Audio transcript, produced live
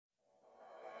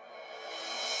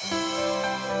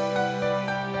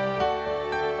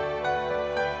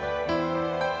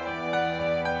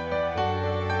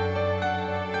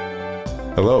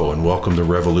Hello and welcome to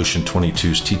Revolution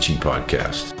 22's teaching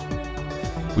podcast.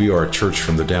 We are a church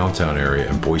from the downtown area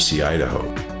in Boise, Idaho.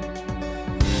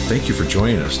 Thank you for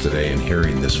joining us today and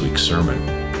hearing this week's sermon.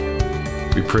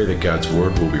 We pray that God's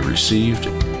word will be received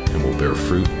and will bear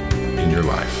fruit in your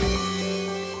life.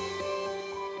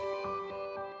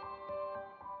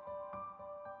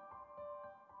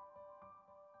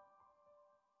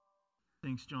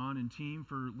 Thanks, John and team,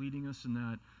 for leading us in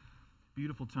that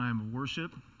beautiful time of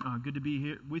worship. Good to be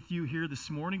here with you here this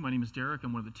morning. My name is Derek.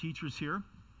 I'm one of the teachers here.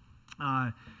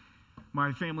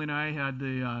 My family and I had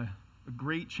a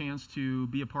great chance to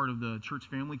be a part of the church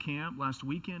family camp last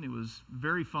weekend. It was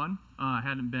very fun. I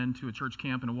hadn't been to a church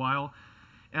camp in a while.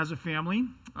 As a family,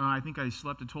 I think I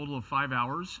slept a total of 5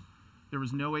 hours. There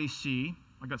was no AC.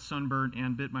 I got sunburned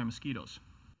and bit by mosquitoes.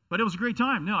 But it was a great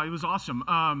time. No, it was awesome.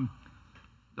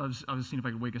 I was seeing if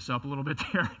I could wake us up a little bit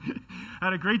there. I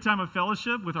had a great time of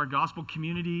fellowship with our gospel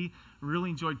community. Really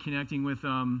enjoyed connecting with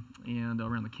them and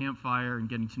around the campfire and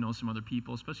getting to know some other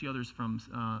people, especially others from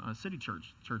a city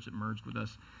church that merged with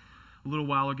us a little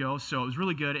while ago. So it was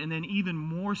really good. And then even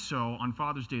more so on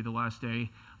Father's Day, the last day,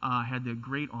 I had the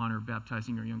great honor of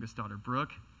baptizing our youngest daughter,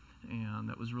 Brooke. And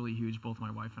that was really huge. Both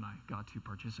my wife and I got to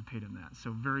participate in that.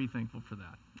 So very thankful for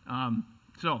that.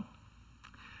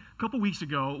 A couple weeks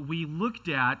ago, we looked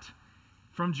at,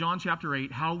 from John chapter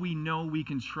 8, how we know we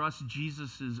can trust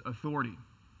Jesus' authority.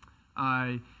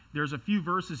 There's a few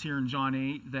verses here in John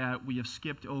 8 that we have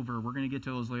skipped over. We're going to get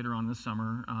to those later on this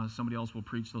summer. Somebody else will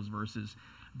preach those verses.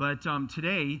 But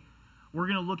today, we're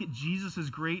going to look at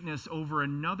Jesus' greatness over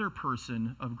another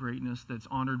person of greatness that's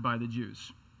honored by the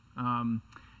Jews.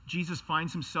 Jesus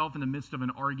finds himself in the midst of an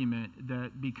argument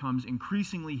that becomes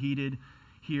increasingly heated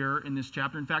here in this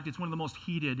chapter. In fact, it's one of the most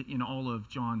heated in all of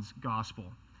John's gospel.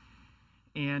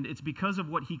 And it's because of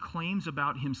what he claims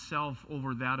about himself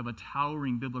over that of a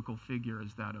towering biblical figure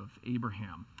as that of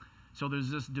Abraham. So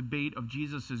there's this debate of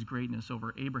Jesus' greatness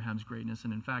over Abraham's greatness.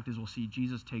 And in fact, as we'll see,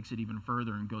 Jesus takes it even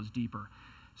further and goes deeper.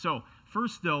 So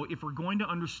first, though, if we're going to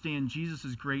understand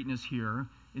Jesus' greatness here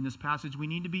in this passage, we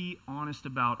need to be honest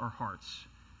about our hearts,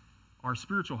 our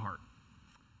spiritual heart.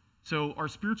 So our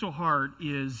spiritual heart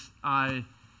is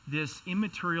this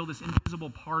immaterial, this invisible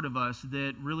part of us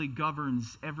that really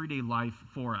governs everyday life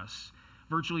for us.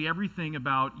 Virtually everything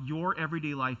about your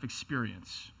everyday life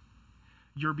experience,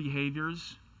 your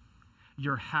behaviors,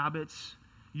 your habits,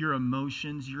 your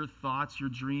emotions, your thoughts, your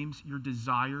dreams, your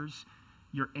desires,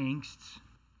 your angsts,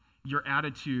 your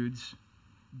attitudes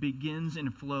begins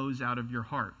and flows out of your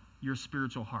heart, your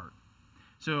spiritual heart.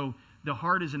 So the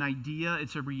heart is an idea,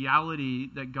 it's a reality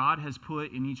that God has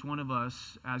put in each one of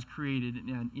us as created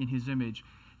in his image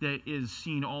that is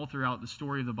seen all throughout the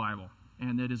story of the Bible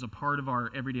and that is a part of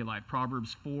our everyday life.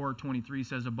 Proverbs 4:23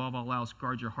 says, above all else,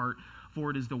 guard your heart,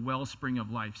 for it is the wellspring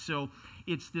of life. So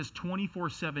it's this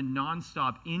 24/7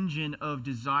 nonstop engine of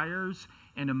desires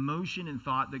and emotion and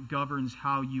thought that governs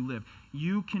how you live.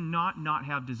 You cannot not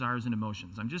have desires and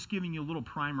emotions. I'm just giving you a little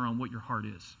primer on what your heart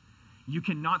is. You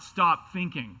cannot stop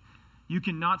thinking. You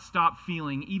cannot stop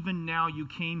feeling. Even now, you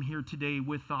came here today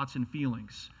with thoughts and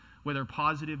feelings, whether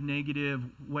positive, negative,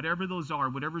 whatever those are,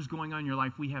 whatever's going on in your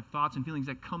life, we have thoughts and feelings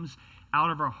that comes out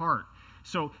of our heart.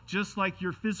 So just like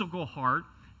your physical heart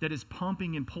that is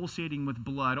pumping and pulsating with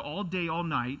blood all day, all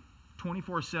night,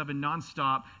 24/7,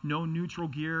 nonstop, no neutral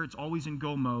gear, it's always in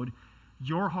go mode,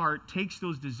 your heart takes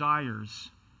those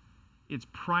desires, it's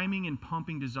priming and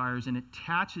pumping desires, and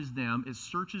attaches them, it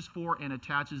searches for and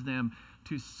attaches them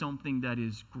to something that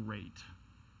is great,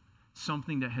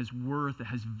 something that has worth, that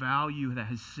has value, that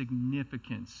has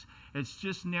significance. It's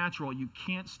just natural. You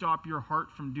can't stop your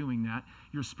heart from doing that.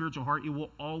 Your spiritual heart, it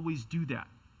will always do that.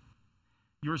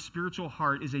 Your spiritual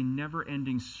heart is a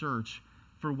never-ending search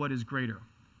for what is greater.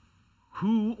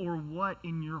 Who or what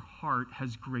in your heart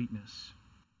has greatness?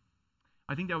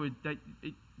 I think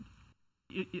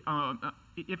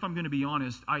if I'm going to be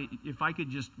honest, if I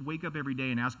could just wake up every day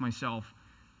and ask myself,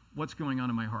 what's going on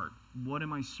in my heart? What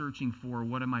am I searching for?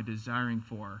 What am I desiring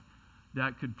for?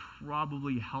 That could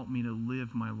probably help me to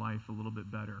live my life a little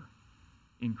bit better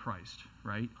in Christ,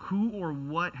 right? Who or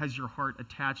what has your heart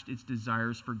attached its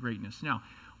desires for greatness? Now,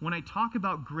 when I talk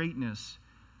about greatness,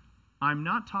 I'm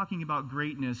not talking about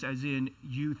greatness as in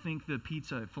you think the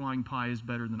pizza at Flying Pie is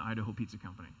better than Idaho Pizza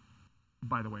Company.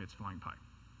 By the way, it's Flying Pie.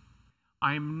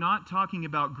 I'm not talking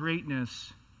about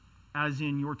greatness as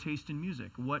in your taste in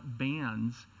music. What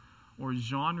bands or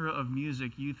genre of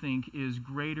music you think is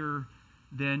greater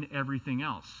than everything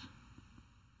else.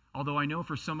 Although I know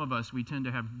for some of us, we tend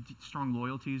to have strong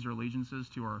loyalties or allegiances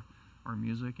to our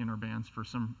music and our bands for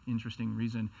some interesting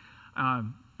reason.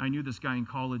 I knew this guy in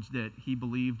college that he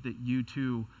believed that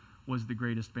U2 was the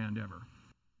greatest band ever.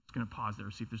 Just going to pause there,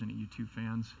 see if there's any U2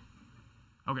 fans.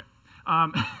 Okay.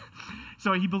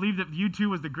 So he believed that U2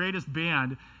 was the greatest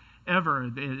band ever,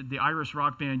 the Irish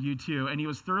rock band U2, and he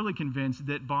was thoroughly convinced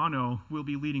that Bono will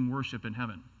be leading worship in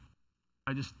heaven.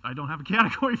 I don't have a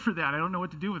category for that. I don't know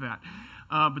what to do with that.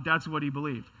 But that's what he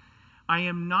believed. I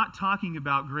am not talking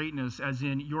about greatness as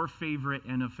in your favorite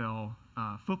NFL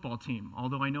football team,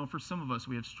 although I know for some of us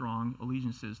we have strong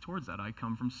allegiances towards that. I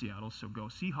come from Seattle, so go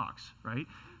Seahawks, right?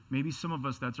 Maybe some of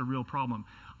us that's a real problem.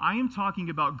 I am talking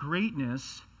about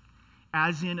greatness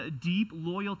as in a deep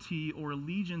loyalty or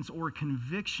allegiance or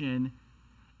conviction,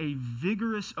 a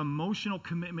vigorous emotional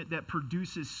commitment that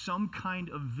produces some kind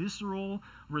of visceral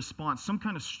response, some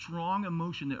kind of strong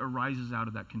emotion that arises out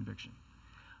of that conviction.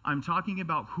 I'm talking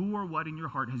about who or what in your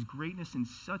heart has greatness in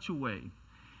such a way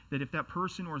that if that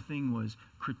person or thing was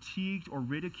critiqued or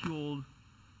ridiculed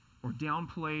or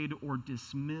downplayed or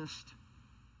dismissed,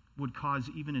 would cause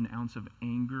even an ounce of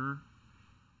anger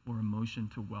or emotion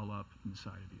to well up inside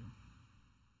of you.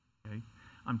 Okay?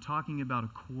 I'm talking about a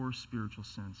core spiritual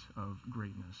sense of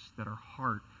greatness that our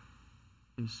heart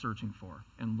is searching for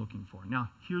and looking for.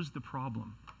 Now, here's the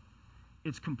problem.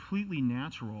 It's completely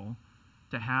natural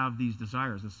to have these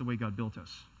desires. That's the way God built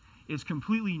us. It's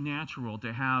completely natural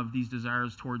to have these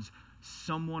desires towards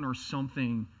someone or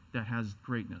something that has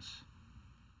greatness.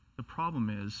 The problem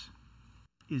is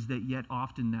that yet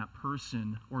often that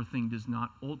person or thing does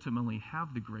not ultimately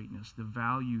have the greatness, the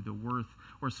value, the worth,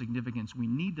 or significance we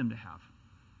need them to have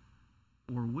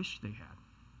or wish they had.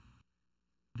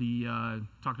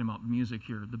 Talking about music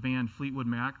here, the band Fleetwood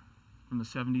Mac from the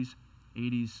 70s,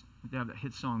 80s, they have that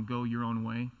hit song, Go Your Own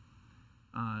Way.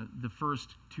 The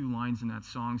first two lines in that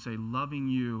song say, loving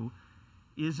you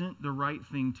isn't the right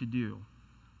thing to do,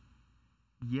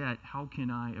 yet how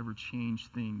can I ever change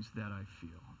things that I feel?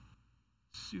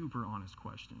 Super honest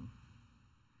question,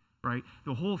 right?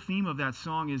 The whole theme of that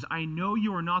song is, I know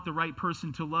you are not the right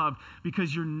person to love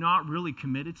because you're not really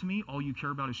committed to me. All you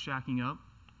care about is shacking up.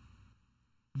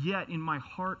 Yet in my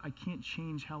heart, I can't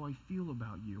change how I feel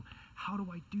about you. How do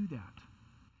I do that?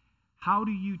 How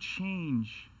do you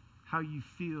change how you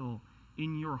feel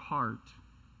in your heart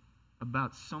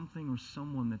about something or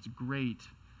someone that's great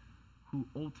who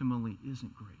ultimately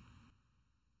isn't great?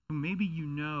 Who maybe you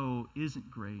know isn't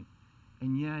great,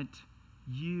 and yet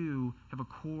you have a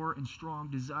core and strong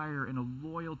desire and a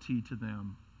loyalty to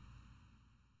them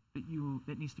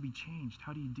that needs to be changed.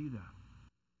 How do you do that?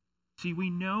 See, we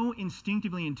know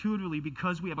instinctively, intuitively,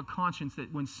 because we have a conscience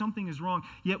that when something is wrong,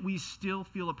 yet we still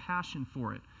feel a passion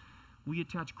for it. We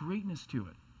attach greatness to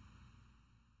it.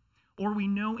 Or we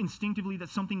know instinctively that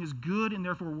something is good and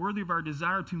therefore worthy of our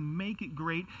desire to make it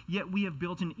great, yet we have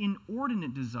built an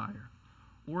inordinate desire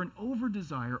or an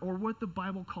over-desire or what the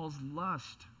Bible calls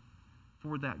lust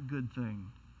for that good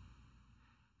thing,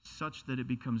 such that it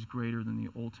becomes greater than the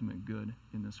ultimate good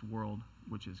in this world,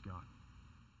 which is God.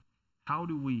 How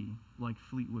do we, like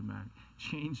Fleetwood Mac,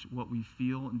 change what we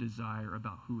feel and desire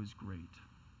about who is great,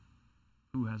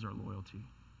 who has our loyalty?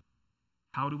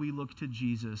 How do we look to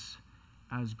Jesus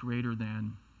as greater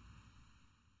than,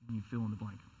 and you fill in the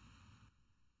blank?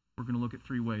 We're going to look at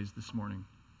three ways this morning.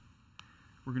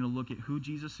 We're going to look at who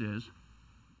Jesus is.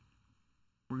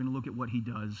 We're going to look at what he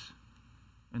does.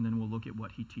 And then we'll look at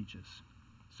what he teaches.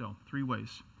 So, three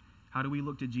ways. How do we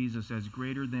look to Jesus as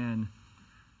greater than,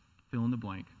 fill in the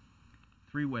blank?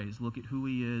 Three ways. Look at who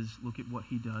he is, look at what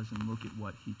he does, and look at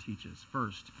what he teaches.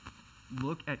 First,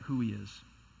 look at who he is.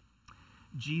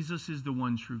 Jesus is the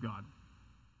one true God.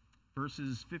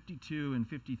 Verses 52 and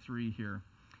 53 here.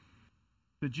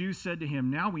 The Jews said to him,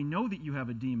 now we know that you have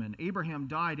a demon. Abraham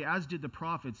died, as did the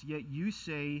prophets, yet you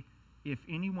say, if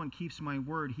anyone keeps my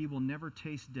word, he will never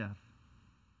taste death.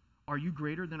 Are you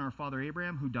greater than our father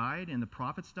Abraham, who died, and the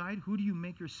prophets died? Who do you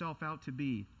make yourself out to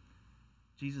be?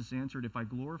 Jesus answered, if I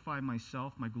glorify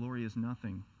myself, my glory is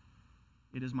nothing.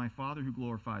 It is my Father who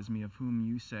glorifies me, of whom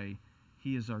you say,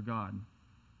 he is our God.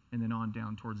 And then on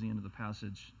down towards the end of the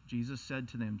passage, Jesus said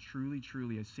to them, truly,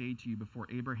 truly, I say to you, before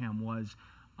Abraham was,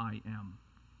 I am.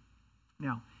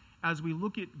 Now, as we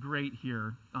look at great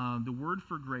here, the word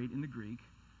for great in the Greek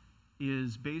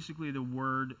is basically the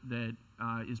word that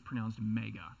is pronounced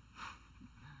mega.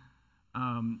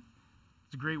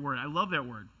 It's a great word. I love that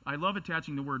word. I love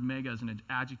attaching the word mega as an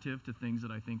adjective to things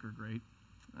that I think are great.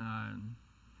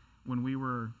 When we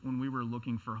were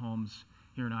looking for homes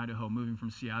here in Idaho, moving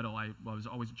from Seattle, I was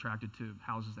always attracted to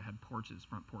houses that had porches,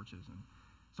 front porches, and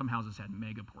some houses had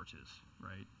mega porches,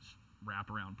 right? Just wrap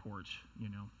around porch, you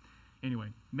know. Anyway,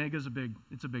 mega's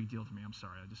it's a big deal to me. I'm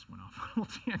sorry, I just went off on a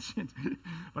little tangent.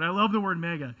 But I love the word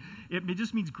mega. It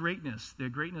just means greatness, the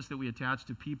greatness that we attach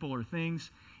to people or things.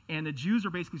 And the Jews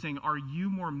are basically saying, are you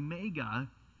more mega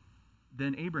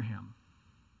than Abraham?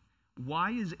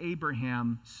 Why is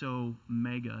Abraham so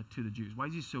mega to the Jews? Why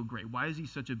is he so great? Why is he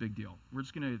such a big deal?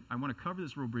 I want to cover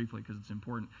this real briefly because it's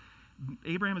important.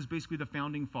 Abraham is basically the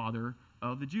founding father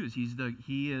of the Jews.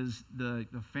 He is the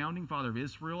founding father of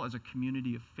Israel as a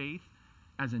community of faith,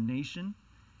 as a nation.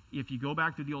 If you go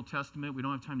back to the Old Testament, we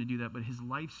don't have time to do that, but his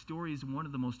life story is one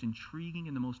of the most intriguing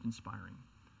and the most inspiring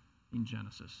in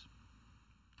Genesis.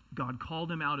 God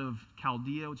called him out of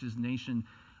Chaldea, which is a nation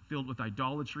filled with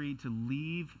idolatry, to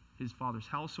leave his father's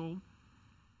household.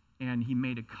 And he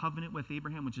made a covenant with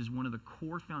Abraham, which is one of the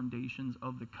core foundations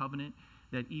of the covenant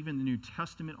that even the New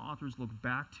Testament authors look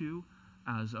back to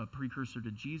as a precursor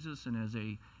to Jesus and as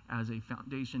a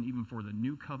foundation even for the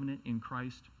new covenant in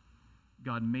Christ.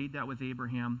 God made that with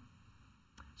Abraham.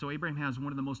 So Abraham has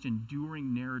one of the most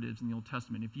enduring narratives in the Old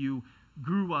Testament. If you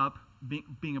grew up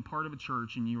being a part of a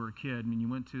church and you were a kid, and you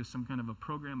went to some kind of a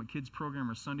program, a kids program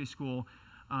or Sunday school,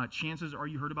 chances are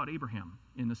you heard about Abraham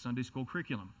in the Sunday school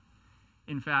curriculum.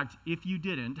 In fact, if you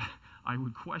didn't, I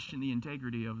would question the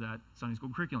integrity of that Sunday school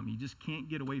curriculum. You just can't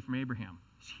get away from Abraham.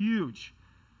 He's huge.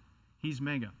 He's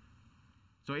mega.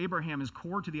 So Abraham is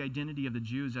core to the identity of the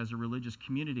Jews as a religious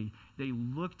community. They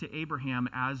look to Abraham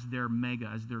as their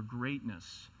mega, as their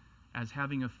greatness, as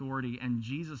having authority. And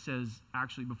Jesus says,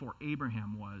 actually, before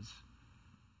Abraham was,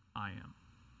 I am.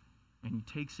 And he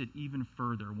takes it even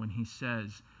further when he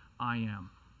says, I am.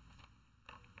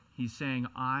 He's saying,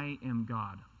 I am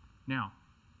God. Now,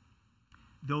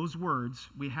 those words,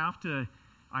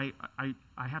 I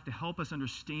have to help us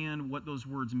understand what those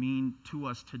words mean to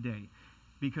us today.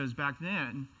 Because back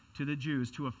then, to the Jews,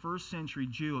 to a first century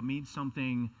Jew, it means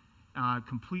something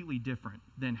completely different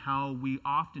than how we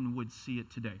often would see it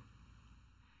today.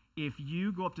 If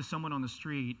you go up to someone on the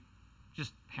street,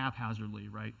 just haphazardly,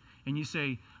 right, and you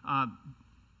say,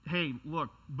 hey, look,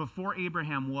 before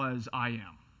Abraham was, I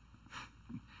am.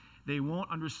 They won't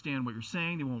understand what you're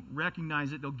saying. They won't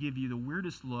recognize it. They'll give you the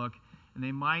weirdest look. And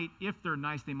they might, if they're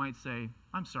nice, they might say,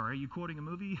 I'm sorry, are you quoting a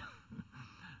movie?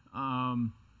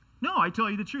 No, I tell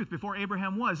you the truth. Before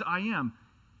Abraham was, I am.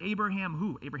 Abraham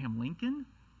who? Abraham Lincoln?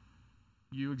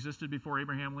 You existed before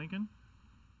Abraham Lincoln?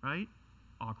 Right?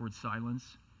 Awkward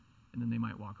silence. And then they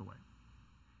might walk away.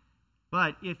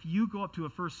 But if you go up to a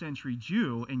first century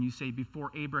Jew and you say,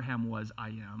 before Abraham was, I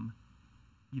am,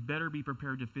 you better be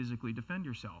prepared to physically defend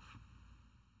yourself.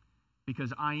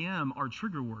 Because I am are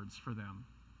trigger words for them.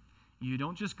 You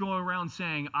don't just go around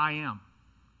saying, I am.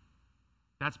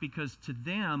 That's because to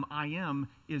them, I am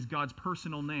is God's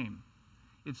personal name.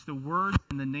 It's the word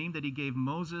and the name that he gave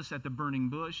Moses at the burning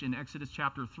bush in Exodus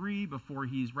chapter 3,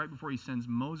 right before he sends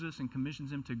Moses and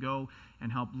commissions him to go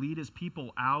and help lead his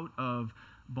people out of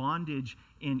bondage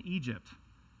in Egypt.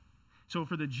 So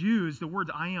for the Jews, the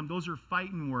words I am, those are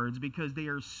fighting words because they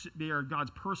are God's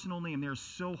personal name. They're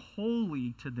so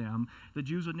holy to them. The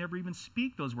Jews would never even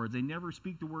speak those words. They never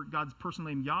speak the word God's personal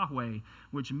name Yahweh,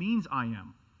 which means I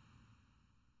am.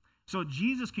 So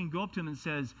Jesus can go up to him and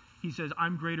he says,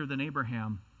 I'm greater than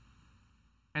Abraham.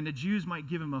 And the Jews might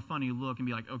give him a funny look and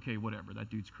be like, okay, whatever, that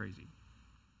dude's crazy.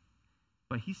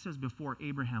 But he says, before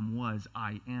Abraham was,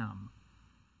 I am.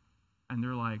 And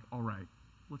they're like, all right,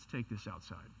 let's take this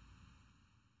outside.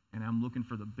 And I'm looking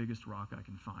for the biggest rock I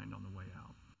can find on the way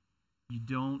out. You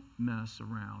don't mess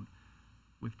around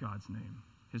with God's name,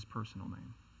 his personal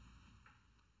name.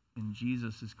 And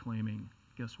Jesus is claiming,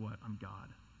 guess what? I'm God.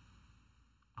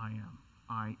 I am.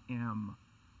 I am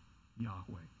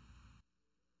Yahweh.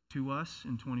 To us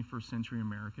in 21st century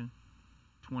America,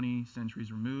 20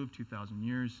 centuries removed, 2,000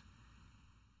 years,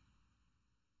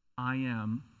 I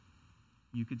am,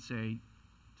 you could say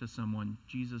to someone,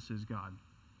 Jesus is God.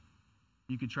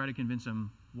 You could try to convince them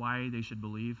why they should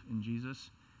believe in Jesus.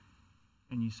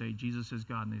 And you say, Jesus is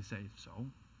God. And they say, so?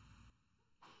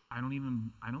 I don't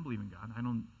believe in God.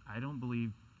 I don't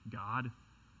believe God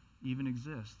even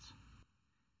exists.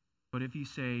 But if you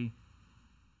say,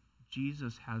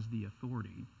 Jesus has the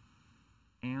authority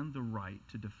and the right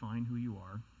to define who you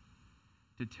are,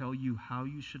 to tell you how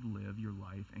you should live your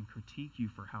life and critique you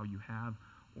for how you have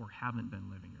or haven't been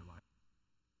living your life,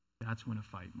 that's when a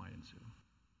fight might ensue.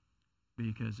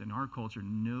 Because in our culture,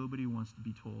 nobody wants to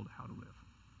be told how to live.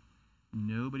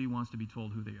 Nobody wants to be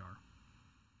told who they are.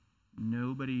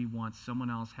 Nobody wants someone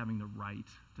else having the right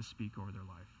to speak over their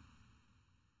life.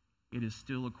 It is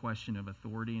still a question of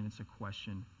authority, and it's a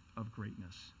question of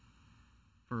greatness.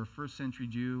 For a first century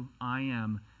Jew, I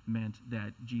am meant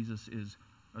that Jesus is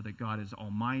or that God is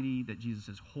almighty, that Jesus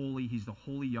is holy. He's the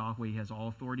holy Yahweh. He has all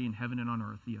authority in heaven and on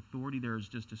earth. The authority there is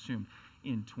just assumed.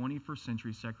 In 21st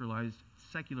century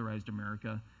secularized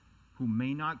America, who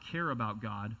may not care about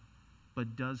God,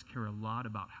 but does care a lot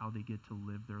about how they get to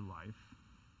live their life,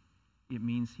 it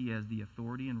means he has the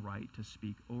authority and right to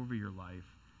speak over your life,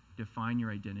 define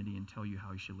your identity, and tell you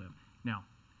how you should live. Now,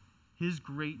 his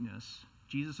greatness,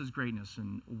 Jesus' greatness,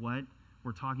 and what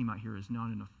we're talking about here is not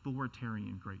an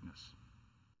authoritarian greatness.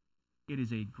 It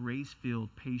is a grace-filled,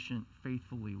 patient,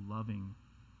 faithfully loving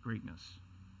greatness.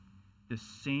 The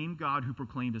same God who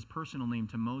proclaimed his personal name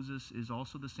to Moses is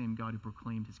also the same God who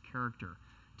proclaimed his character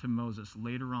to Moses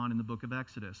later on in the book of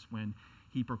Exodus, when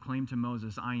he proclaimed to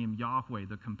Moses, I am Yahweh,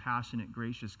 the compassionate,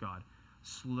 gracious God,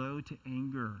 slow to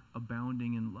anger,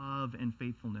 abounding in love and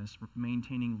faithfulness,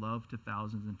 maintaining love to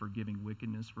thousands, and forgiving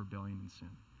wickedness, rebellion, and sin.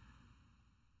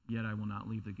 Yet I will not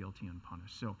leave the guilty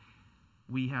unpunished. So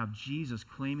we have Jesus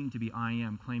claiming to be I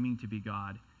am, claiming to be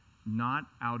God, not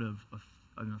out of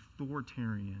an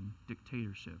authoritarian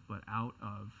dictatorship, but out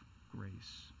of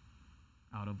grace,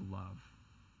 out of love.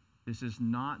 This is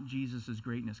not Jesus'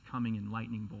 greatness coming in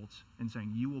lightning bolts and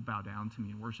saying, you will bow down to me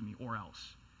and worship me, or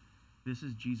else. This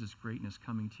is Jesus' greatness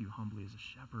coming to you humbly as a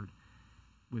shepherd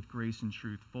with grace and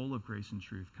truth, full of grace and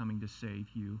truth, coming to save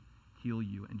you, heal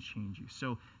you, and change you.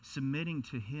 So submitting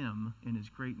to him in his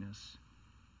greatness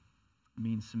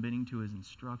means submitting to his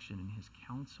instruction and his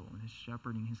counsel and his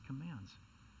shepherding, his commands,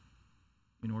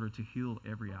 in order to heal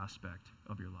every aspect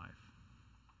of your life.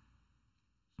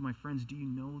 So my friends, do you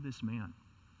know this man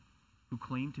who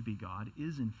claimed to be God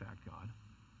is in fact God,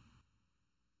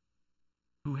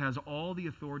 who has all the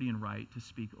authority and right to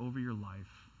speak over your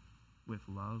life with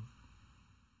love,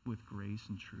 with grace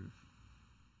and truth,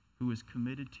 who is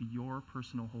committed to your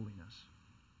personal holiness,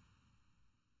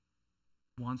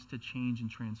 wants to change and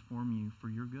transform you for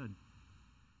your good?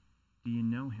 Do you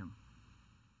know him?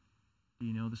 Do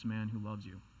you know this man who loves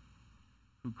you,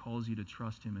 who calls you to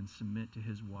trust him and submit to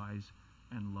his wise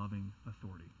and loving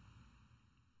authority?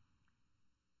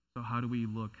 So how do we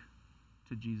look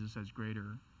to Jesus as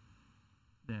greater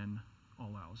than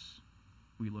all else?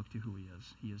 We look to who he is.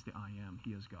 He is the I am.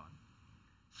 He is God.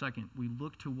 Second, we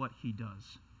look to what he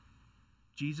does.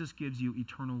 Jesus gives you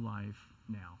eternal life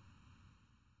now.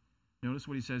 Notice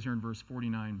what he says here in verse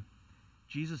 49.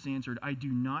 Jesus answered, I do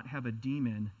not have a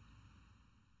demon,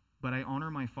 but I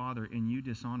honor my Father, and you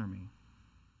dishonor me.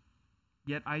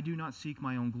 Yet I do not seek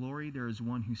my own glory. There is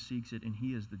one who seeks it, and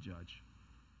he is the judge.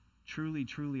 Truly,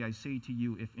 truly, I say to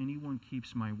you, if anyone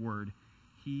keeps my word,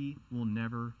 he will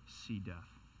never see death.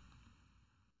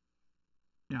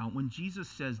 Now, when Jesus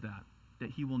says that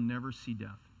he will never see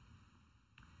death,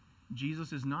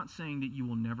 Jesus is not saying that you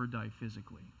will never die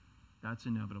physically. That's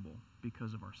inevitable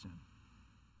because of our sin.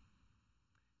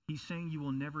 He's saying you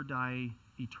will never die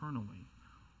eternally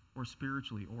or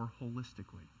spiritually or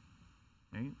holistically.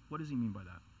 Okay? What does he mean by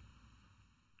that?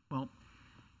 Well,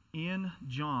 in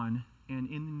John and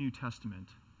in the New Testament,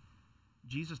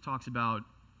 Jesus talks about,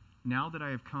 now that I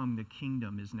have come, the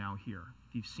kingdom is now here.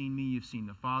 If you've seen me, you've seen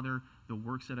the Father. The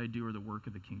works that I do are the work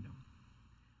of the kingdom.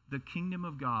 The kingdom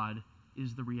of God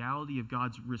is the reality of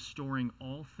God's restoring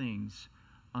all things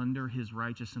under his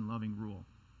righteous and loving rule,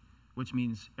 which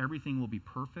means everything will be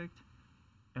perfect,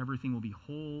 everything will be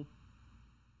whole,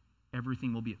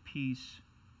 everything will be at peace,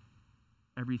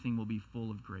 everything will be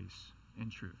full of grace and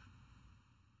truth.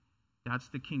 That's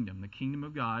the kingdom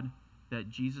of God that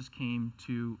Jesus came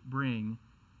to bring,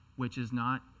 which is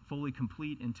not fully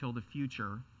complete until the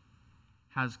future,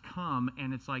 has come,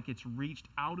 and it's like it's reached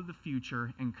out of the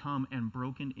future and come and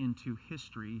broken into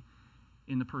history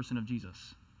in the person of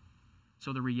Jesus.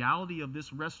 So the reality of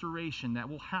this restoration that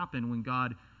will happen when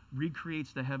God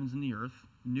recreates the heavens and the earth,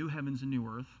 new heavens and new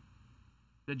earth,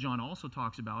 that John also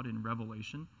talks about in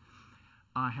Revelation,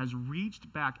 has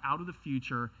reached back out of the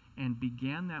future and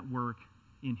began that work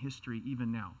in history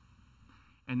even now.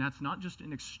 And that's not just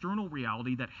an external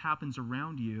reality that happens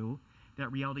around you.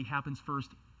 That reality happens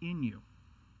first in you.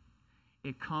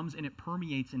 It comes and it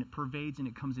permeates and it pervades and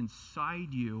it comes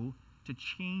inside you to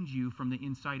change you from the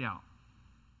inside out.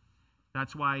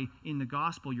 That's why in the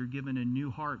gospel you're given a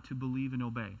new heart to believe and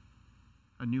obey.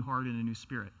 A new heart and a new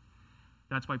spirit.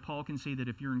 That's why Paul can say that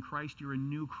if you're in Christ, you're a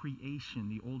new creation.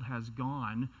 The old has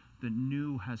gone, the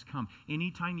new has come.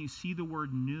 Anytime you see the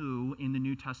word new in the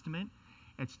New Testament,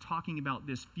 it's talking about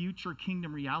this future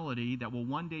kingdom reality that will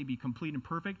one day be complete and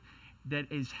perfect, that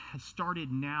has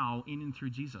started now in and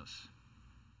through Jesus.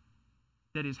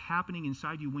 That is happening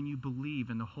inside you when you believe,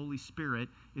 and the Holy Spirit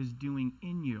is doing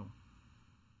in you.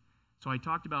 So I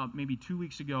talked about maybe 2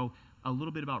 weeks ago a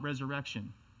little bit about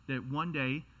resurrection, that one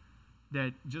day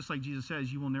that just like Jesus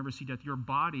says, you will never see death. Your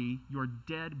body, your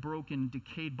dead, broken,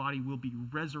 decayed body will be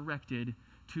resurrected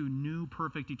to new,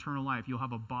 perfect, eternal life. You'll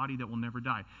have a body that will never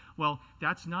die. Well,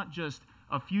 that's not just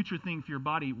a future thing for your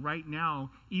body. Right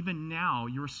now, even now,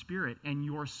 your spirit and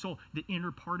your soul, the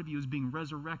inner part of you is being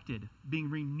resurrected, being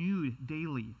renewed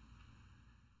daily.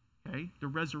 Okay? The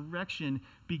resurrection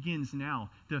begins now.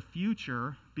 The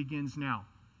future begins now.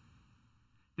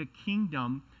 The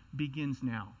kingdom begins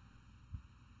now.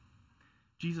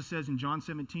 Jesus says in John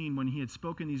 17, when he had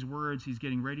spoken these words, he's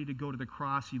getting ready to go to the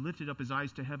cross. He lifted up his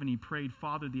eyes to heaven. He prayed,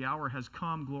 Father, the hour has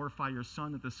come. Glorify your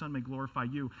Son, that the Son may glorify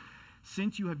you.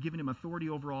 Since you have given him authority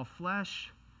over all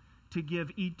flesh, to give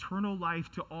eternal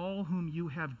life to all whom you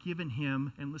have given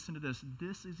him. And listen to this.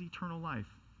 This is eternal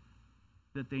life,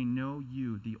 that they know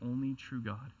you, the only true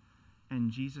God,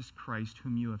 and Jesus Christ,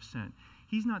 whom you have sent.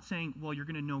 He's not saying, well, you're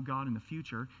going to know God in the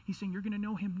future. He's saying you're going to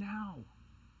know him now.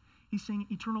 He's saying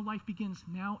eternal life begins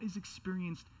now, is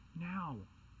experienced now.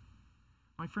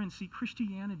 My friends, see,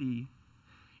 Christianity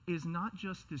is not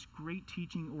just this great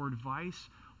teaching or advice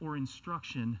or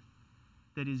instruction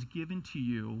that is given to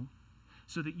you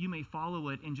so that you may follow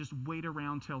it and just wait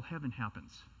around till heaven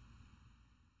happens.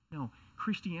 No,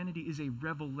 Christianity is a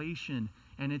revelation,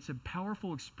 and it's a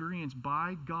powerful experience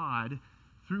by God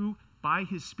by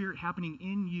his Spirit happening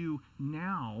in you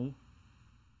now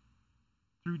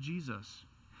through Jesus,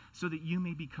 so that you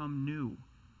may become new.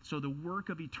 So the work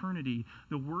of eternity,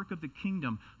 the work of the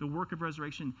kingdom, the work of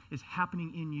resurrection is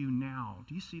happening in you now.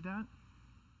 Do you see that?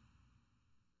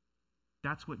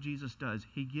 That's what Jesus does.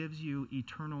 He gives you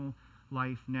eternal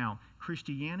life now.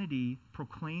 Christianity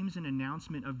proclaims an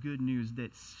announcement of good news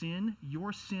that sin,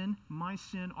 your sin, my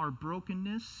sin, our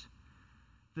brokenness,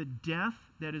 the death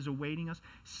that is awaiting us,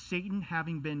 Satan have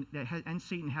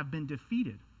been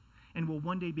defeated and will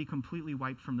one day be completely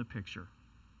wiped from the picture.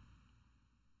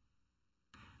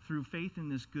 Through faith in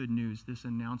this good news, this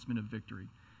announcement of victory,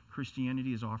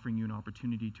 Christianity is offering you an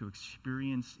opportunity to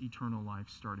experience eternal life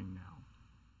starting now.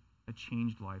 A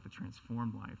changed life, a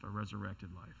transformed life, a resurrected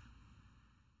life.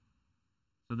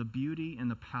 So the beauty and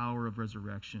the power of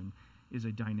resurrection is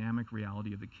a dynamic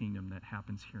reality of the kingdom that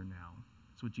happens here now.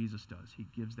 That's what Jesus does. He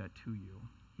gives that to you.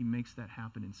 He makes that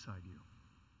happen inside you.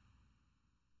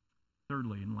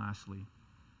 Thirdly and lastly,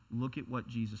 look at what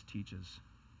Jesus teaches.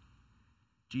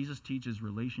 Jesus teaches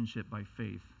relationship by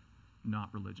faith,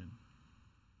 not religion.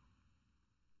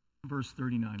 Verse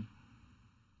 39.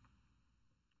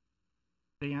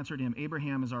 They answered him,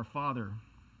 Abraham is our father.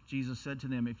 Jesus said to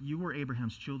them, if you were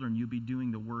Abraham's children, you'd be doing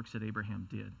the works that Abraham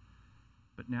did.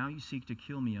 But now you seek to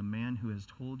kill me, a man who has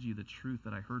told you the truth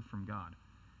that I heard from God.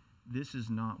 This is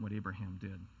not what Abraham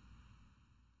did.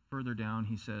 Further down,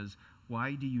 he says,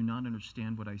 why do you not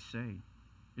understand what I say?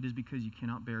 It is because you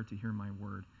cannot bear to hear my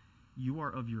word. You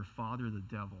are of your father the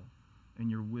devil, and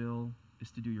your will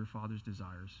is to do your father's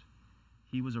desires.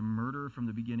 He was a murderer from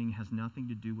the beginning, has nothing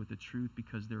to do with the truth,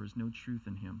 because there is no truth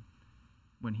in him.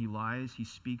 When he lies, he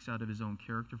speaks out of his own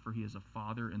character, for he is a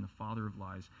father and the father of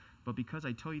lies. But because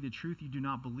I tell you the truth, you do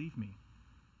not believe me.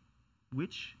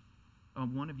 Which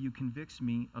one of you convicts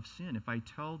me of sin? If I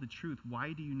tell the truth,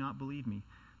 why do you not believe me?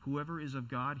 Whoever is of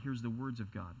God hears the words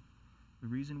of God. The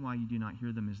reason why you do not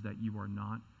hear them is that you are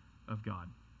not of God.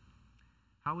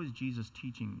 How is Jesus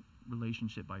teaching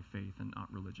relationship by faith and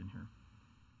not religion here?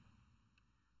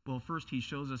 Well, first he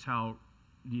shows us how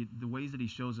the ways that he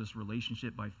shows us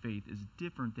relationship by faith is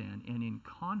different than and in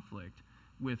conflict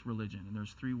with religion. And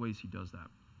there's three ways he does that.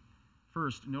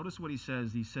 First, notice what he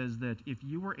says. He says that if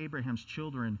you were Abraham's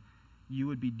children, you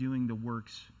would be doing the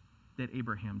works that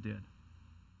Abraham did.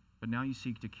 But now you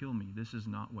seek to kill me. This is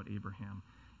not what Abraham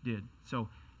did. So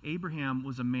Abraham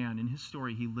was a man. In his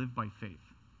story, he lived by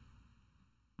faith,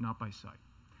 not by sight.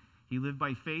 He lived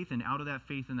by faith, and out of that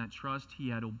faith and that trust, he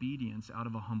had obedience out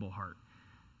of a humble heart.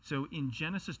 So in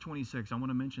Genesis 26, I want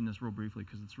to mention this real briefly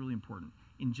because it's really important.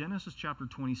 In Genesis chapter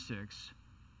 26,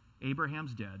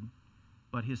 Abraham's dead,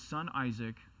 but his son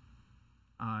Isaac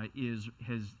is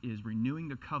renewing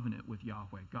the covenant with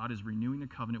Yahweh. God is renewing the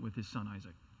covenant with his son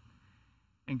Isaac.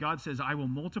 And God says, I will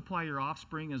multiply your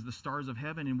offspring as the stars of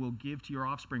heaven, and will give to your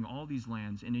offspring all these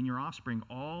lands, and in your offspring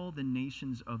all the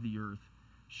nations of the earth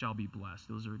shall be blessed.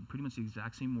 Those are pretty much the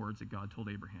exact same words that God told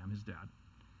Abraham, his dad.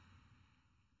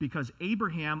 Because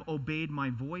Abraham obeyed my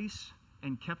voice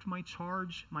and kept my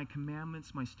charge, my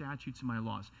commandments, my statutes, and my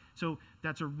laws. So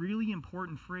that's a really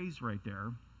important phrase right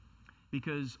there,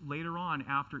 because later on,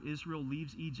 after Israel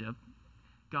leaves Egypt,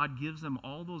 God gives them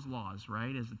all those laws,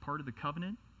 right, as a part of the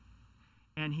covenant.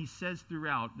 And he says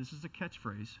throughout, this is a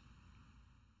catchphrase,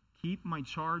 keep my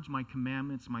charge, my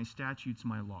commandments, my statutes,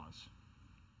 my laws.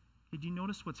 Did you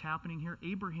notice what's happening here?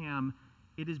 Abraham,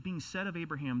 it is being said of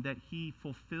Abraham that he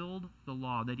fulfilled the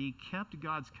law, that he kept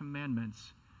God's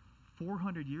commandments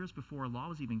 400 years before a law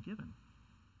was even given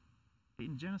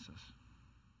in Genesis.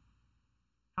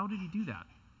 How did he do that?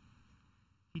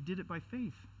 He did it by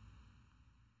faith.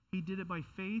 He did it by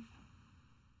faith,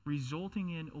 resulting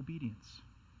in obedience.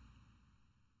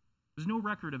 There's no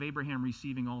record of Abraham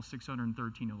receiving all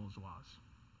 613 of those laws.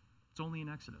 It's only in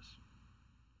Exodus.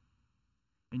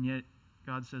 And yet,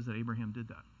 God says that Abraham did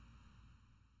that.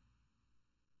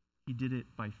 He did it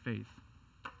by faith.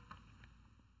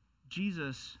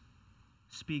 Jesus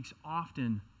speaks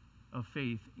often of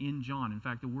faith in John. In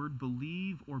fact, the word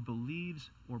believe or believes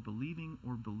or believing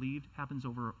or believed happens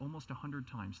over almost 100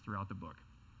 times throughout the book.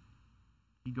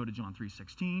 You go to John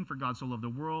 3:16, for God so loved the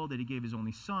world that he gave his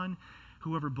only son.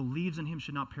 Whoever believes in him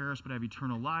should not perish but have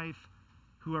eternal life.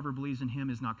 Whoever believes in him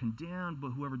is not condemned,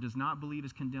 but whoever does not believe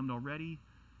is condemned already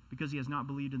because he has not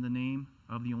believed in the name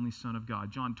of the only Son of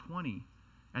God. John 20,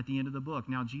 at the end of the book,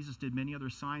 now Jesus did many other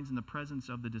signs in the presence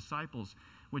of the disciples,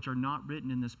 which are not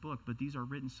written in this book, but these are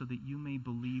written so that you may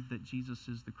believe that Jesus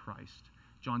is the Christ.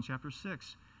 John chapter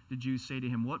 6, the Jews say to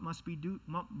him, what must we do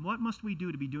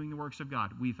to be doing the works of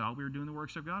God? We thought we were doing the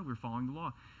works of God. We were following the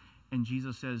law. And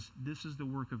Jesus says, this is the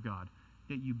work of God,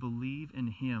 that you believe in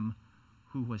him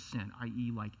who was sent,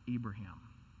 i.e. like Abraham.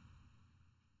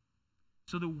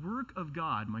 So the work of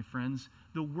God, my friends,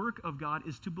 the work of God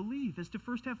is to believe, is to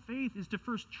first have faith, is to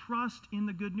first trust in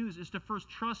the good news, is to first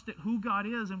trust that who God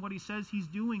is and what he says he's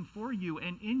doing for you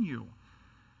and in you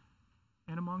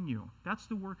and among you. That's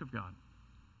the work of God,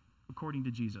 according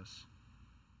to Jesus.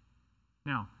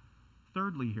 Now,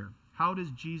 thirdly here, how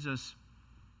does Jesus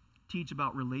teach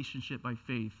about relationship by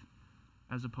faith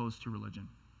as opposed to religion?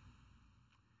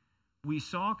 We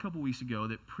saw a couple weeks ago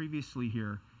that previously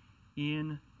here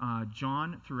in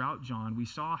John, throughout John, we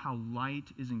saw how light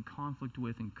is in conflict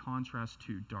with and contrast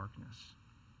to darkness.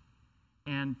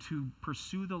 And to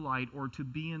pursue the light or to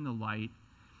be in the light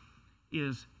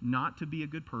is not to be a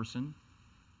good person,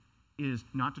 is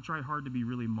not to try hard to be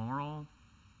really moral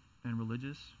and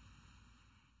religious.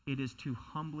 It is to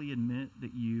humbly admit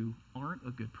that you aren't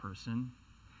a good person,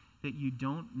 that you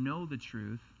don't know the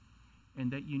truth, and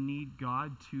that you need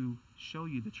God to show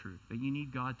you the truth, that you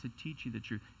need God to teach you the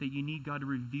truth, that you need God to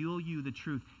reveal you the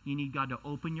truth. You need God to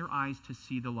open your eyes to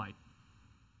see the light.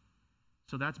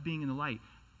 So that's being in the light.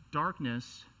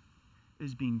 Darkness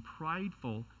is being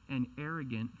prideful and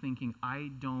arrogant, thinking,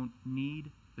 I don't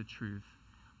need the truth.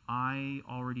 I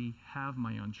already have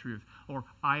my own truth, or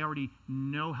I already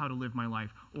know how to live my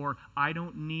life, or I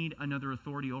don't need another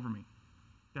authority over me.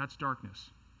 That's darkness.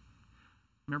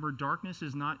 Remember, darkness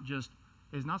is not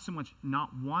so much not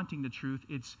wanting the truth,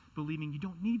 it's believing you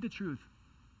don't need the truth,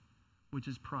 which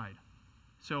is pride.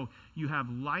 So you have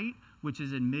light, which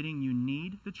is admitting you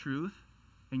need the truth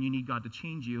and you need God to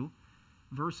change you,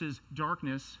 versus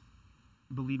darkness,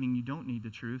 believing you don't need the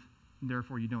truth, and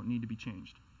therefore you don't need to be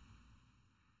changed.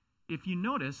 If you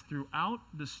notice, throughout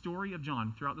the story of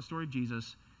John, throughout the story of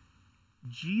Jesus,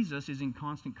 Jesus is in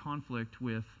constant conflict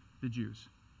with the Jews.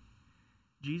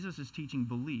 Jesus is teaching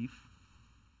belief,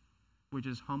 which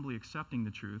is humbly accepting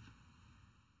the truth,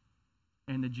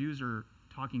 and the Jews are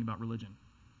talking about religion.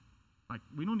 Like,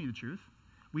 we don't need the truth.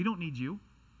 We don't need you.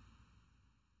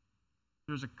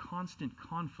 There's a constant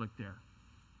conflict there.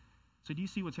 So do you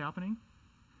see what's happening?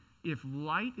 If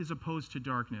light is opposed to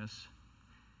darkness,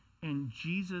 and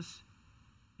Jesus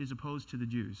is opposed to the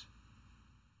Jews,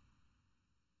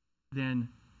 then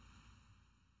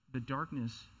the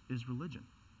darkness is religion.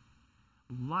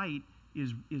 Light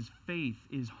is faith,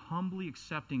 is humbly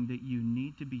accepting that you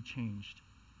need to be changed.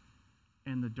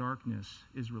 And the darkness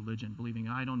is religion, believing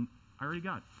I'm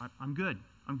good.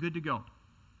 I'm good to go.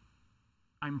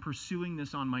 I'm pursuing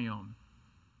this on my own.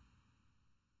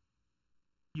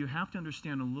 You have to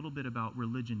understand a little bit about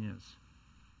religion is,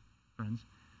 friends.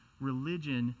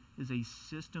 Religion is a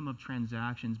system of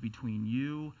transactions between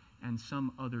you and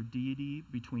some other deity,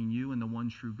 between you and the one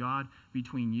true God,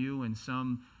 between you and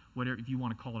some, whatever, if you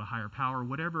want to call it a higher power,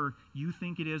 whatever you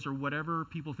think it is or whatever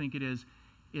people think it is,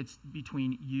 it's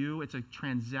between you. It's a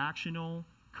transactional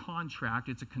contract.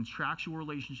 It's a contractual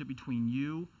relationship between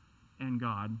you and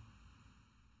God.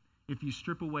 If you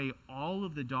strip away all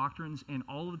of the doctrines and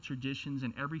all of the traditions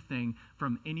and everything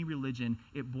from any religion,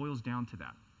 it boils down to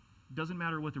that. It doesn't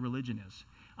matter what the religion is.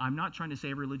 I'm not trying to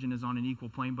say every religion is on an equal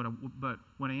plane, but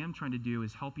what I am trying to do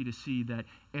is help you to see that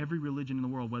every religion in the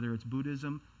world, whether it's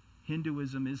Buddhism,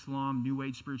 Hinduism, Islam, New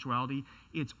Age spirituality,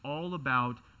 it's all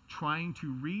about trying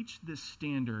to reach this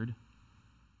standard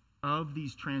of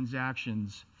these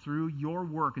transactions through your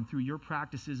work and through your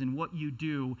practices and what you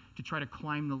do to try to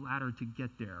climb the ladder to get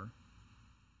there.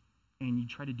 And you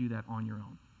try to do that on your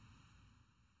own.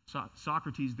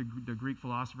 Socrates, the Greek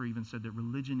philosopher, even said that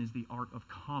religion is the art of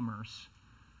commerce,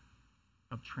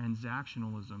 of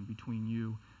transactionalism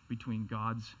between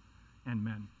gods and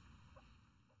men.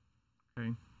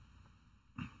 Okay?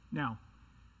 Now,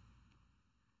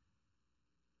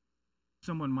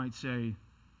 someone might say,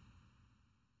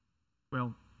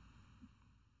 well,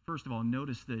 first of all,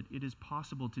 notice that it is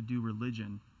possible to do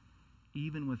religion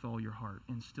even with all your heart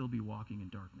and still be walking in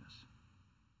darkness.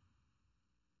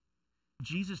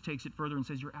 Jesus takes it further and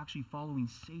says you're actually following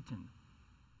Satan.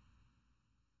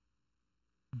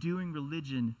 Doing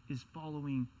religion is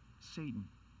following Satan.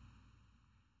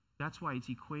 That's why it's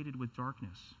equated with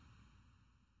darkness.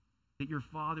 That your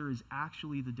father is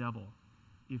actually the devil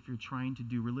if you're trying to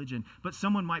do religion. But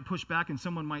someone might push back and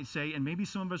someone might say, and maybe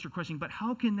some of us are questioning, but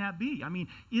how can that be? I mean,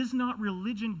 is not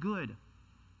religion good?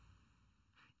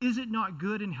 Is it not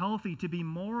good and healthy to be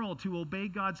moral, to obey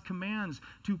God's commands,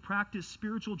 to practice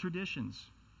spiritual traditions?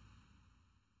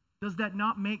 Does that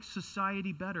not make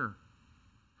society better?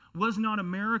 Was not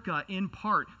America, in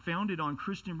part, founded on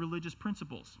Christian religious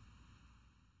principles?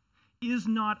 Is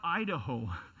not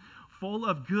Idaho full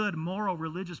of good, moral,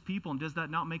 religious people, and does that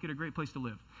not make it a great place to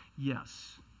live?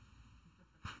 Yes.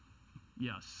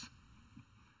 Yes.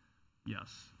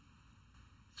 Yes.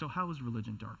 So how is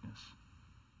religion darkness?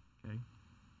 Okay.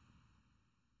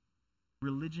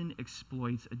 Religion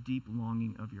exploits a deep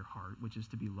longing of your heart, which is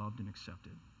to be loved and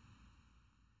accepted.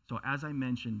 So as I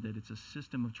mentioned, that it's a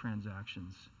system of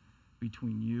transactions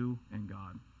between you and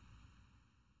God.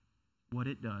 What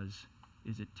it does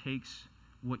is it takes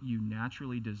what you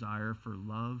naturally desire for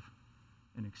love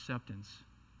and acceptance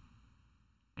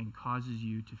and causes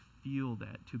you to feel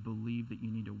that, to believe that you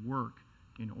need to work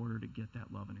in order to get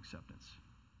that love and acceptance.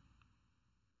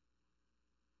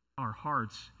 Our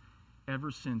hearts, ever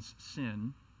since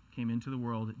sin came into the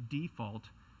world, default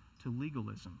to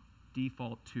legalism,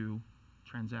 default to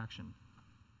transaction,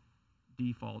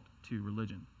 default to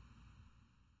religion.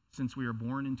 Since we are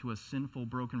born into a sinful,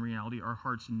 broken reality, our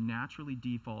hearts naturally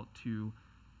default to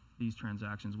these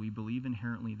transactions. We believe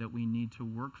inherently that we need to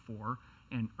work for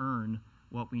and earn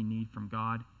what we need from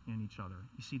God and each other.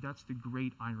 You see, that's the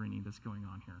great irony that's going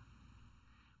on here.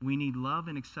 We need love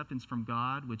and acceptance from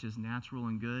God, which is natural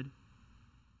and good,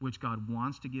 which God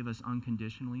wants to give us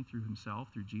unconditionally through himself,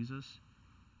 through Jesus,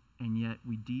 and yet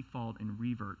we default and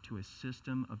revert to a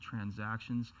system of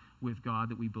transactions with God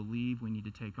that we believe we need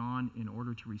to take on in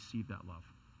order to receive that love.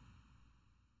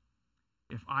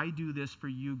 If I do this for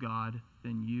you, God,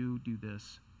 then you do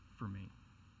this for me.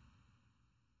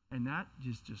 And that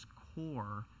is just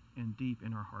core and deep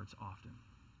in our hearts often.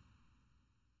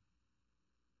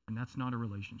 And that's not a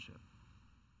relationship.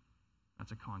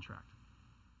 That's a contract.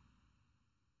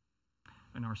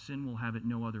 And our sin will have it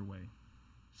no other way.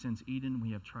 Since Eden,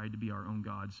 we have tried to be our own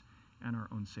gods and our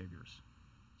own saviors.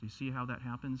 Do you see how that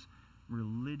happens?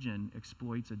 Religion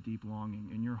exploits a deep longing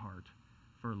in your heart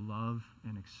for love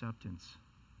and acceptance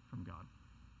from God.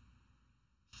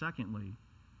 Secondly,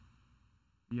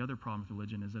 the other problem with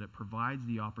religion is that it provides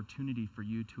the opportunity for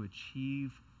you to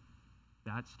achieve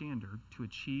that standard, to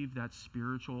achieve that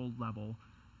spiritual level,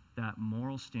 that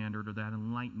moral standard, or that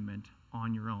enlightenment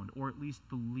on your own, or at least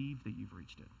believe that you've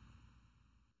reached it.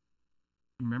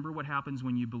 Remember what happens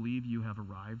when you believe you have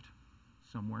arrived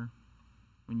somewhere?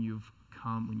 When you've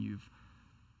come, when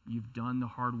you've done the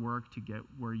hard work to get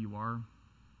where you are?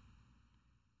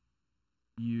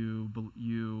 You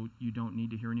don't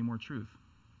need to hear any more truth.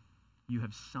 You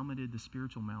have summited the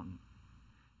spiritual mountain.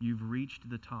 You've reached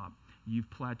the top. You've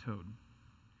plateaued.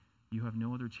 You have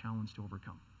no other challenge to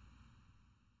overcome.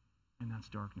 And that's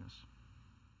darkness.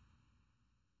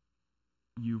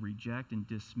 You reject and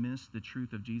dismiss the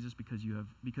truth of Jesus because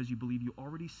you believe you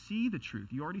already see the truth.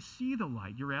 You already see the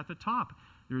light. You're at the top.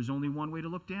 There's only one way to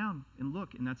look down, and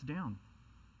that's down.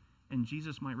 And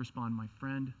Jesus might respond, my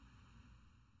friend,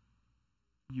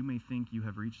 you may think you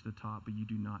have reached the top, but you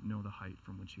do not know the height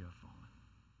from which you have fallen.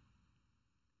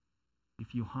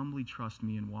 If you humbly trust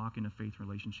me and walk in a faith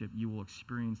relationship, you will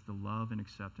experience the love and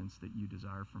acceptance that you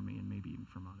desire from me and maybe even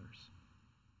from others.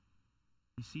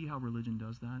 You see how religion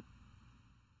does that?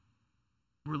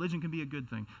 Religion can be a good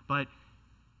thing, but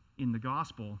in the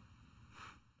gospel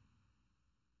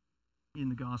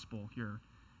here,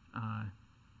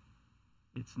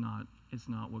 it's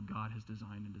not what God has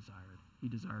designed and desired. He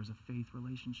desires a faith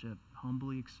relationship.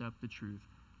 Humbly accept the truth.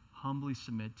 Humbly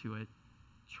submit to it.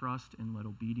 Trust and let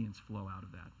obedience flow out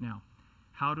of that. Now,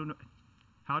 how do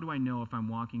I know if I'm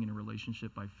walking in a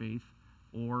relationship by faith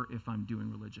or if I'm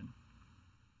doing religion.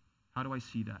 How do I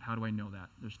see that? How do I know that?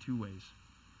 There's two ways.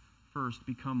 First,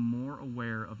 become more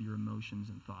aware of your emotions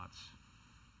and thoughts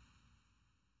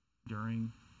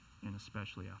during and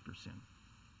especially after sin.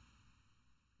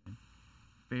 Okay?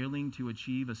 Failing to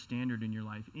achieve a standard in your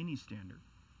life, any standard,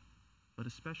 but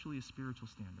especially a spiritual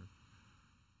standard.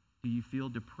 Do you feel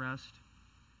depressed?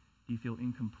 Do you feel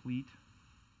incomplete?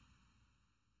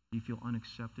 Do you feel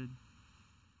unaccepted?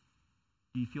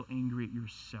 Do you feel angry at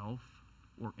yourself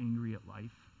or angry at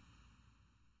life?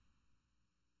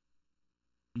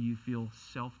 Do you feel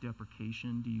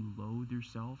self-deprecation? Do you loathe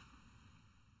yourself?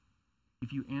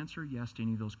 If you answer yes to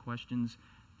any of those questions,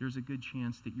 there's a good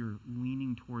chance that you're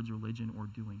leaning towards religion or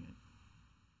doing it.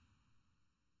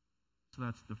 So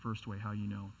that's the first way how you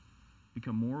know.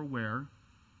 Become more aware,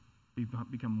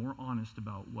 become more honest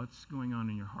about what's going on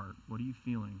in your heart. What are you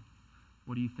feeling?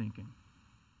 What are you thinking?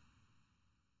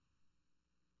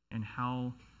 And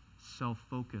how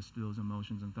self-focused those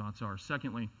emotions and thoughts are.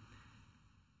 Secondly,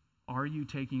 are you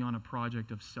taking on a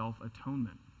project of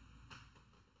self-atonement?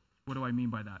 What do I mean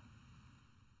by that?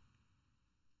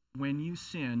 When you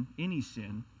sin, any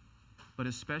sin, but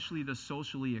especially the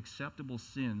socially acceptable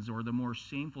sins or the more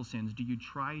shameful sins, do you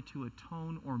try to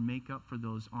atone or make up for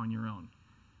those on your own?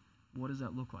 What does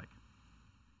that look like?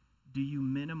 Do you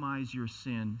minimize your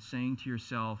sin, saying to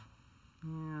yourself,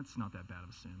 it's not that bad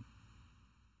of a sin.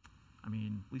 I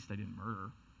mean, at least I didn't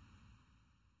murder.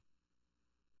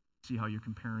 See how you're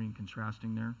comparing and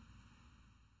contrasting there?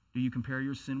 Do you compare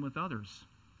your sin with others?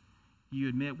 Do you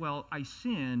admit, well, I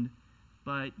sinned,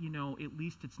 but, at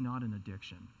least it's not an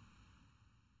addiction.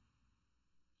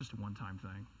 Just a one-time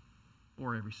thing.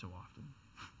 Or every so often.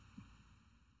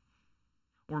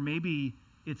 Or maybe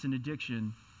it's an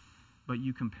addiction, but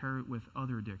you compare it with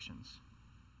other addictions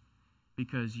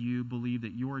because you believe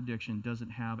that your addiction doesn't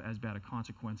have as bad of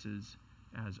consequences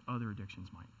as other addictions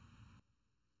might.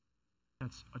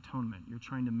 That's atonement. You're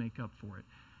trying to make up for it.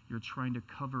 You're trying to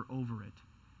cover over it.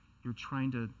 You're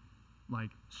trying to,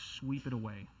 sweep it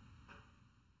away.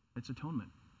 It's atonement.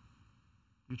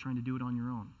 You're trying to do it on your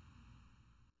own.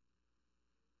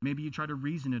 Maybe you try to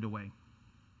reason it away.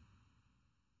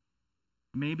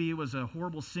 Maybe it was a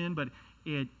horrible sin, but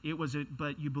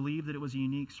but you believe that it was a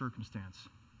unique circumstance.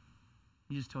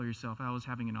 You just tell yourself, I was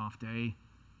having an off day.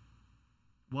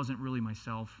 Wasn't really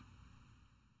myself.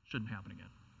 Shouldn't happen again.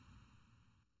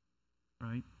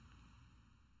 Right?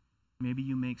 Maybe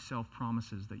you make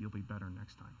self-promises that you'll be better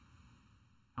next time.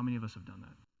 How many of us have done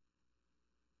that?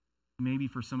 Maybe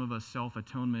for some of us,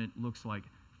 self-atonement looks like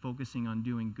focusing on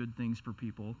doing good things for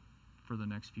people for the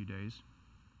next few days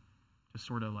to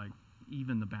sort of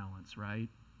even the balance, right?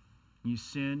 You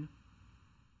sin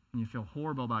and you feel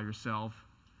horrible about yourself,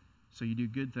 so you do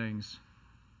good things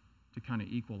to kind of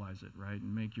equalize it, right?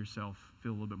 And make yourself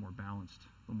feel a little bit more balanced,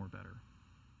 a little more better.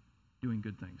 Doing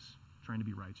good things, trying to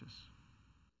be righteous.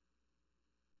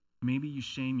 Maybe you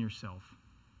shame yourself,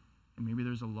 and maybe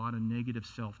there's a lot of negative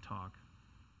self-talk.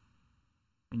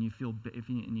 And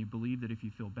you believe that if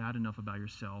you feel bad enough about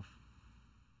yourself,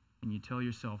 and you tell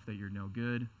yourself that you're no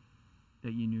good,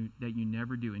 that you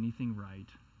never do anything right,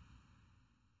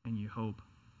 and you hope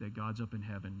that God's up in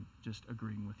heaven just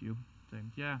agreeing with you,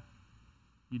 saying, yeah,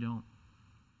 you don't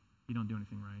do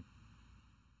anything right.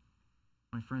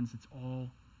 My friends, it's all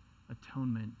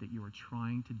atonement that you are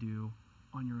trying to do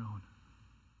on your own.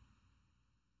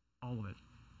 All of it.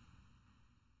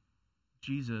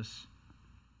 Jesus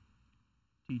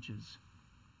teaches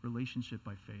relationship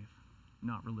by faith,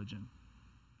 not religion.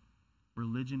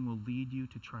 Religion will lead you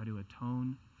to try to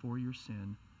atone for your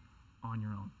sin on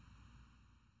your own.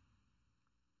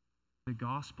 The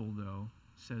gospel, though,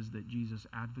 says that Jesus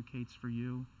advocates for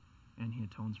you and he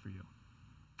atones for you.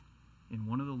 In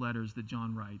one of the letters that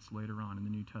John writes later on in the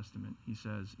New Testament, he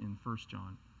says in 1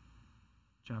 John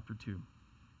chapter 2,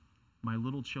 my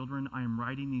little children, I am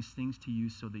writing these things to you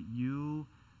so that you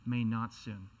may not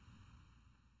sin.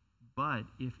 But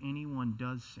if anyone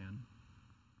does sin,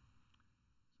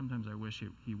 sometimes I wish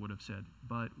he would have said,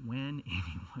 but when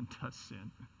anyone does sin.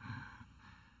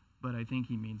 But I think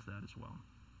he means that as well.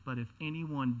 But if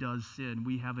anyone does sin,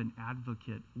 we have an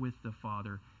advocate with the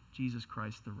Father, Jesus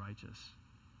Christ the righteous.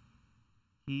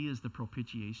 He is the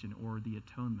propitiation or the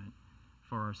atonement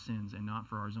for our sins, and not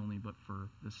for ours only, but for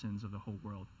the sins of the whole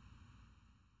world.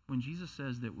 When John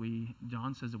says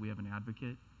that we have an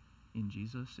advocate in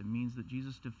Jesus, it means that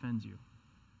Jesus defends you.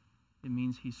 It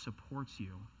means he supports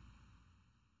you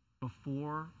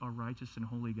before a righteous and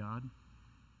holy God,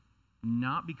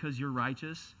 not because you're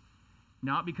righteous,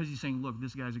 not because he's saying, look,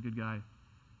 this guy's a good guy.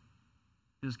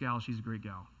 This gal, she's a great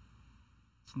gal.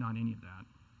 It's not any of that.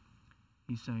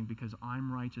 He's saying, because I'm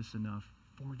righteous enough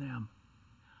for them.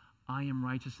 I am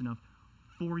righteous enough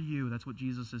for you. That's what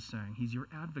Jesus is saying. He's your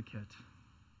advocate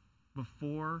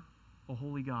before a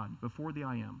holy God, before the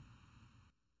I Am.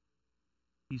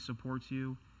 He supports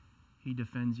you. He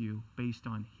defends you based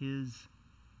on his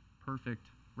perfect,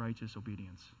 righteous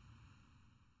obedience,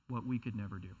 what we could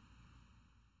never do.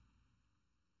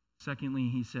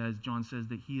 Secondly, John says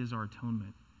that he is our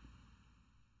atonement.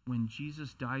 When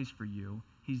Jesus dies for you,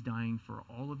 he's dying for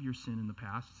all of your sin in the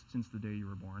past, since the day you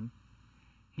were born.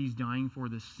 He's dying for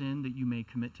the sin that you may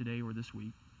commit today or this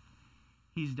week.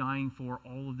 He's dying for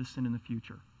all of the sin in the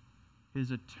future.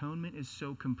 His atonement is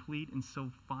so complete and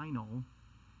so final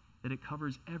that it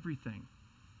covers everything.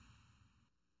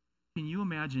 Can you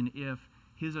imagine if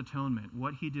his atonement,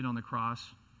 what he did on the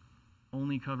cross,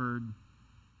 only covered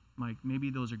like maybe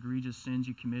those egregious sins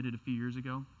you committed a few years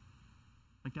ago?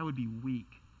 Like, that would be weak.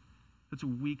 That's a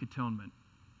weak atonement.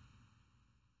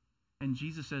 And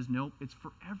Jesus says, nope, it's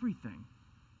for everything.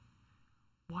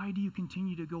 Why do you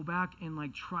continue to go back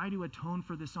and try to atone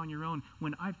for this on your own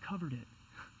when I've covered it?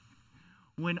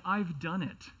 When I've done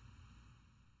it?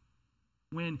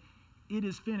 When it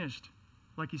is finished,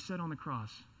 like he said on the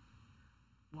cross.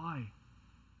 Why?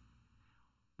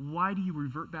 Why do you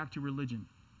revert back to religion?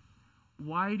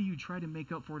 Why do you try to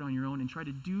make up for it on your own and try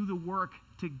to do the work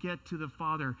to get to the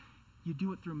Father? You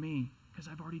do it through me because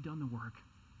I've already done the work.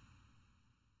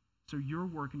 So your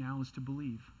work now is to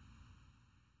believe.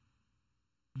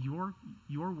 Your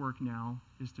work now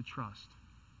is to trust.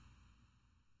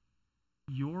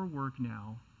 Your work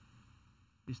now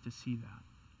is to see that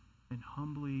and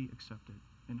humbly accept it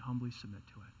and humbly submit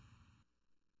to it.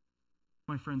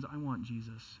 My friends, I want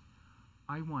Jesus.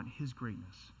 I want his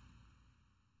greatness.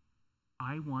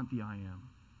 I want the I Am.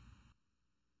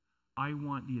 I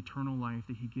want the eternal life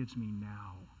that he gives me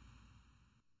now.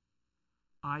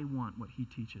 I want what he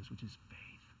teaches, which is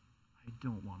faith. I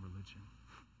don't want religion.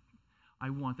 I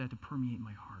want that to permeate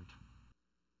my heart.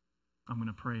 I'm going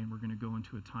to pray, and we're going to go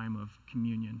into a time of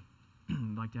communion.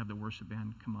 I'd like to have the worship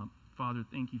band come up. Father,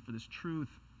 thank you for this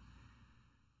truth.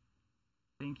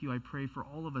 Thank you. I pray for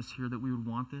all of us here that we would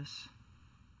want this.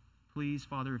 Please,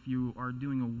 Father, if you are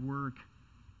doing a work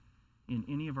in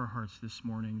any of our hearts this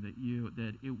morning, that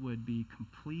it would be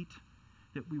complete,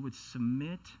 that we would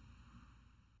submit.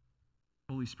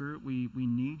 Holy Spirit, we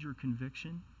need your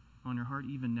conviction on our heart.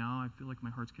 Even now, I feel like my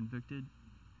heart's convicted.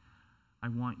 I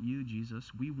want you,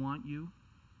 Jesus. We want you.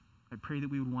 I pray that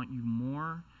we would want you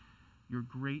more. Your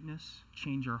greatness,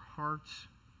 change our hearts,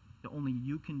 that only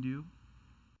you can do.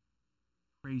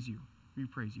 Praise you. We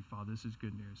praise you, Father. This is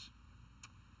good news.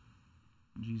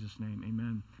 In Jesus' name,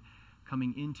 amen.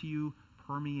 Coming into you,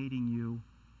 permeating you,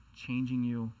 changing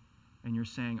you, and you're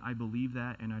saying, I believe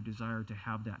that and I desire to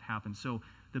have that happen. So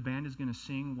the band is going to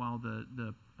sing while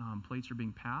the plates are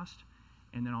being passed,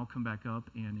 and then I'll come back up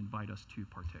and invite us to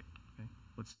partake. Okay?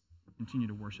 Let's continue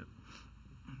to worship.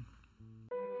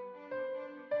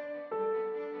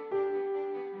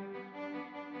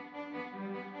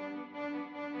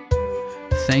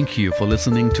 Thank you for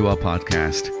listening to our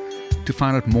podcast. To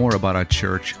find out more about our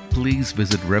church, please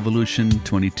visit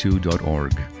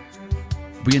revolution22.org.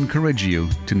 We encourage you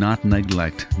to not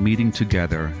neglect meeting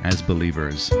together as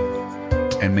believers.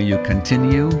 And may you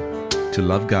continue to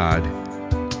love God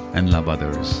and love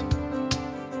others.